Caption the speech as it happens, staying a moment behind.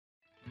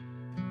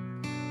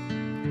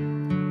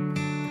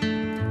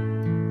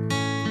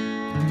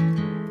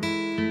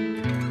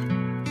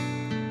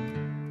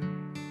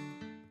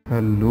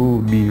Hello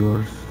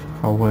viewers,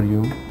 how are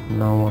you?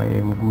 Now I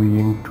am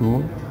going to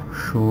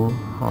show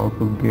how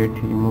to get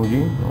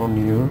emoji on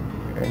your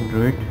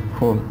Android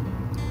phone.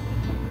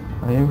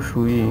 I am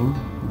showing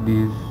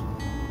this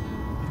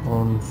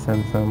on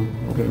Samsung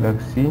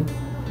Galaxy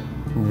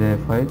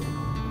J7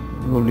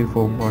 only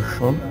for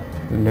version.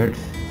 Let's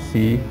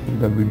see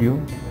the video.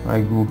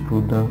 I go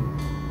to the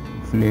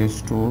Play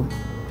Store.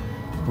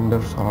 In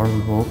the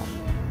search box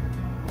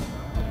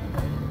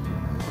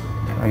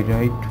I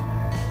write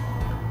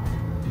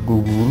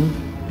Google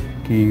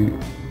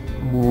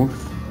Keyboard.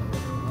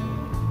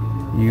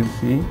 You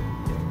see,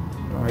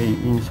 I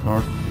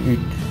insert it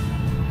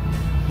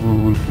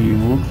Google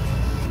Keyboard.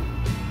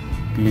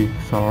 Click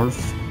search.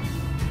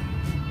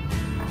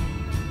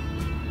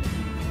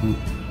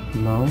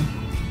 Now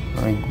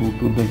I go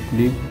to the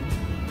click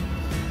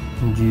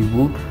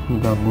Gboard,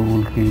 the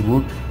Google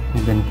Keyboard.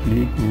 Then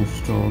click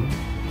install.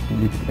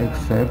 Click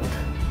accept.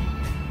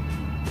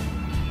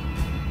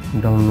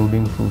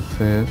 Downloading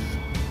process.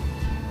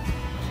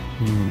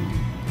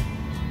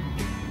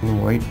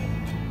 Wait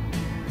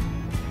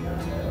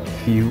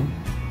few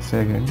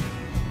seconds.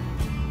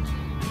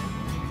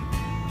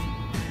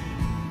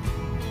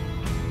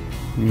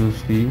 You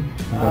see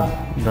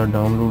the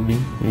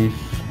downloading is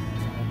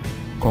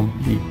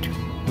complete.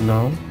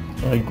 Now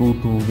I go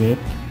to web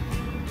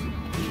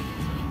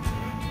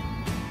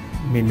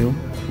menu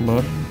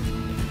bar.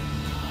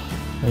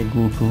 I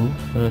go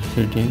to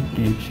setting,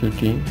 click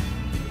setting,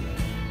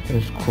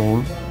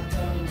 scroll,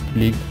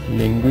 click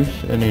language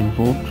and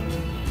input,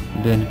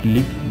 then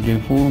click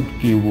default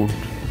keyboard,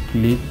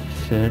 click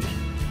set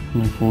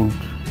input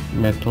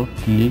method,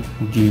 click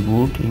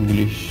Gboard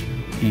English,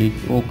 click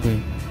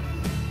OK.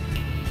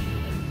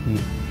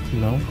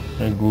 Now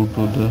I go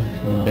to the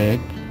back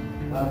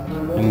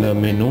in the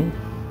menu,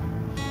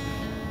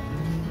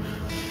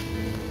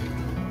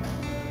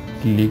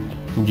 click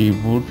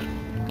Gboard,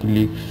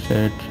 click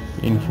set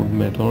input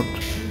method,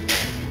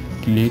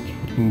 click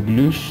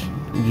English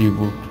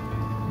Gboard,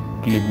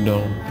 click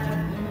down.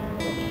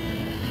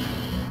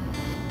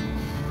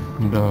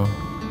 The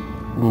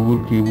Google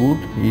Keyboard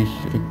is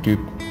active.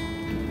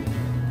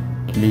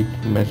 Click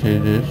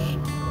messages,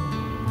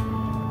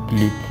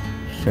 click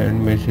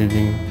send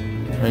messaging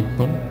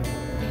icon,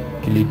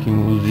 click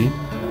emoji.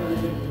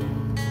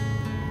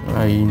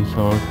 I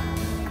insert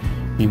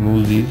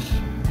emojis.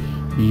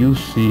 You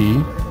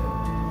see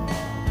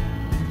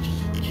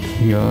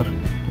here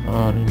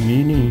are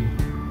many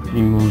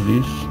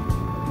emojis,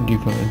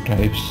 different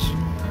types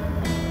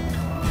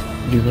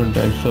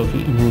of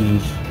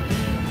emojis.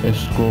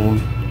 Scroll,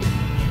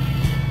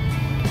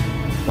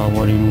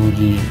 power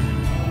emoji,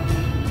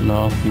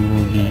 laugh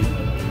emoji,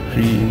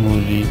 free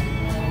emoji,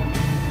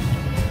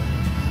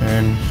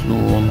 and so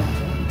on.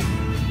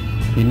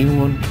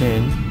 Anyone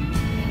can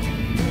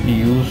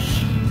use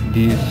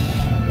this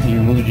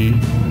emoji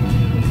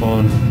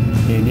on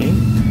any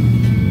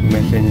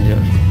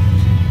messenger,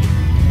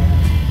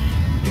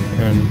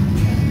 and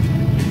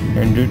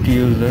Android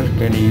user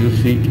can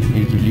use it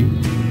easily.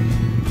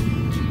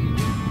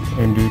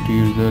 Android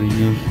user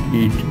use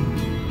it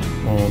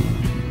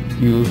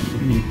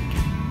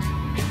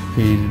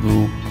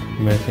Facebook,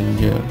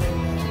 Messenger,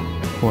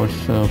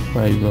 WhatsApp,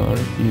 Viber,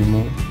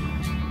 Imo,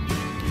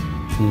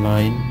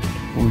 Line,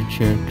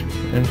 WeChat,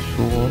 and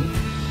so on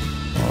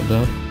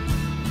other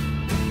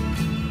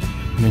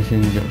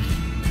messengers.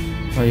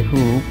 I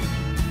hope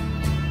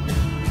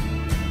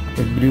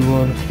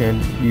everyone can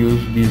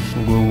use this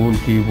Google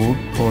Keyboard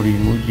for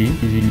emoji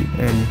easily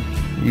and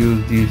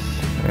use this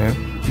app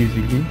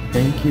easily.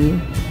 Thank you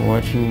for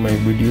watching my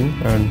video,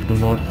 and do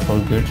not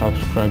forget to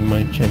subscribe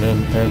my channel.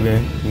 Have a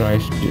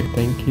nice day.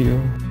 Thank you.